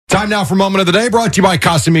Time now for Moment of the Day, brought to you by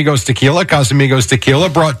Casamigos Tequila. Casamigos Tequila,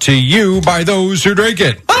 brought to you by those who drink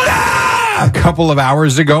it. A couple of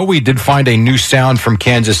hours ago, we did find a new sound from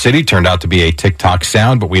Kansas City. Turned out to be a TikTok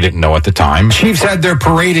sound, but we didn't know at the time. Chiefs had their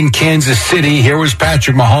parade in Kansas City. Here was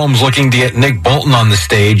Patrick Mahomes looking to get Nick Bolton on the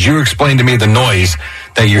stage. You explain to me the noise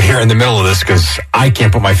that you hear in the middle of this, because I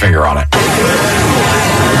can't put my finger on it.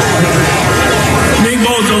 Nick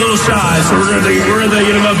Bolton's a little shy, so we're gonna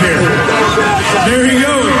get him up here. There he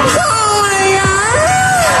goes.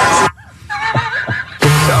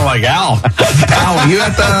 Sound like Al. Al, were you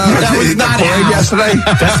at the parade yesterday?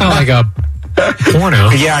 That sounds like a porno.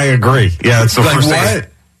 Yeah, I agree. Yeah, it's the Like first what? thing.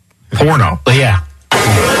 Porno. But yeah.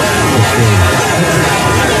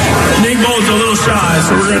 Nick Bolton's a little shy,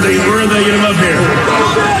 so we're gonna get him up here.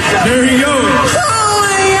 There he goes.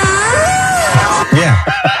 Yeah.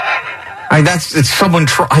 It's someone.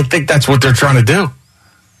 I think that's what they're trying to do.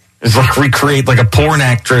 Is like recreate like a porn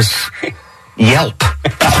actress yelp.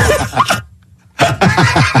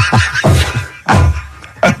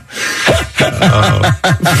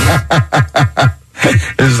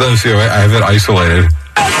 Is those two? I have it isolated.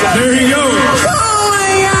 There he goes.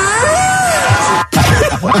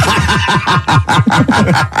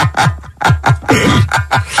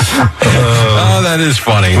 Oh, that is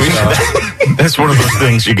funny. That's one of those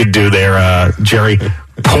things you could do there, Jerry.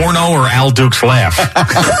 Porno or Al Duke's laugh.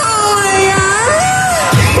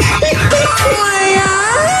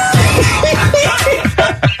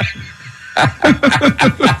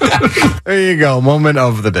 There you go. Moment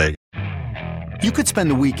of the day. You could spend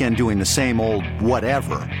the weekend doing the same old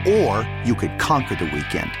whatever, or you could conquer the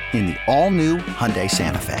weekend in the all-new Hyundai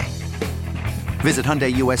Santa Fe. Visit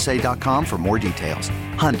HyundaiUSA.com for more details.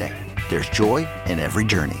 Hyundai, there's joy in every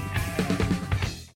journey.